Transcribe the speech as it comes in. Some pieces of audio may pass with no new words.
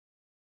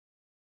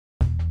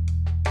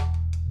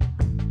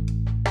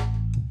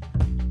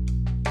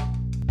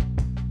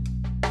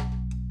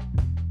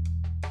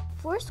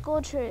Four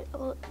school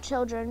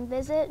children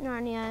visit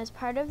Narnia as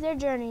part of their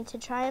journey to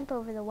triumph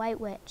over the White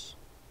Witch.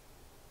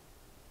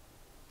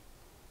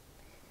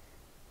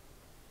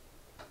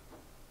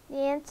 The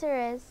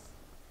answer is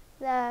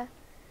The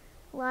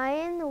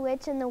Lion, the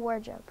Witch, and the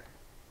Wardrobe.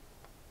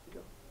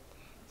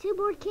 Two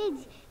bored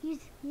kids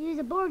use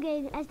a board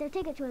game as their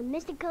ticket to a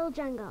mystical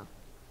jungle.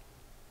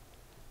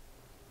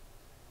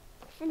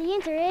 And the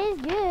answer is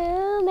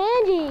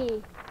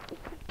Jumanji.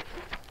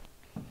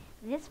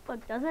 This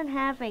book doesn't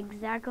have an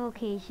exact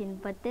location,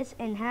 but the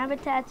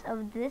inhabitants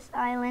of this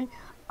island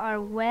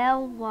are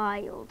well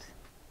wild.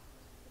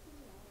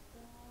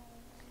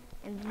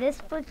 And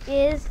this book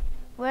is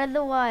Where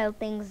the Wild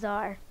Things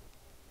Are.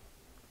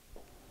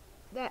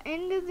 The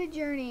end of the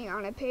journey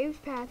on a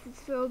paved path is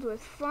filled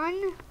with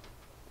fun,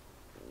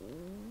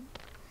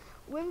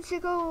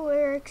 whimsical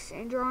lyrics,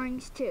 and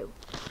drawings too.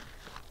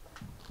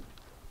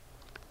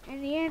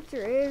 And the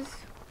answer is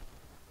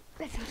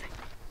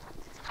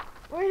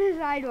Where the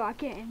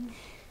Sidewalk Ends.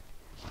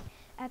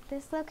 At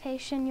this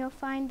location, you'll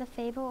find the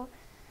fabled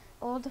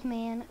Old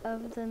Man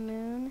of the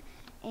Moon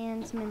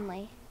and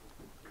Minley,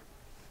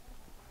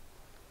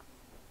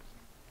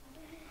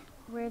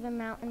 where the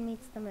mountain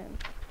meets the moon.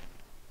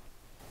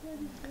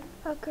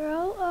 A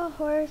girl, a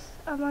horse,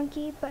 a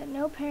monkey, but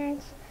no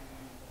parents,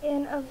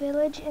 in a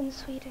village in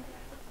Sweden.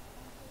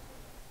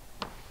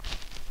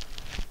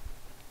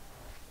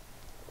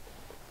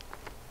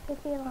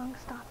 Pippi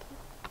Longstocking.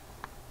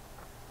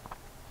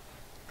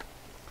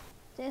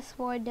 This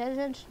boy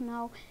doesn't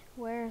know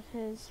where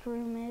his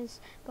room is,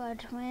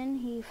 but when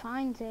he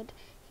finds it,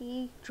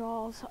 he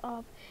draws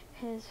up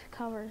his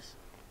covers.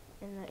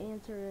 And the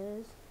answer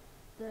is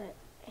the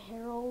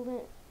Herald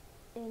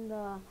in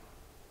the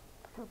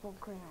Purple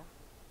Crayon.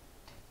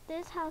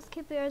 This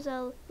housekeeper is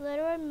a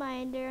little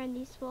reminder in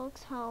these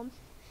folks' home.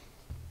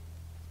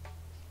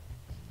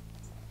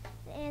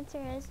 The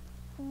answer is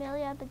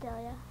Amelia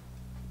Bedelia.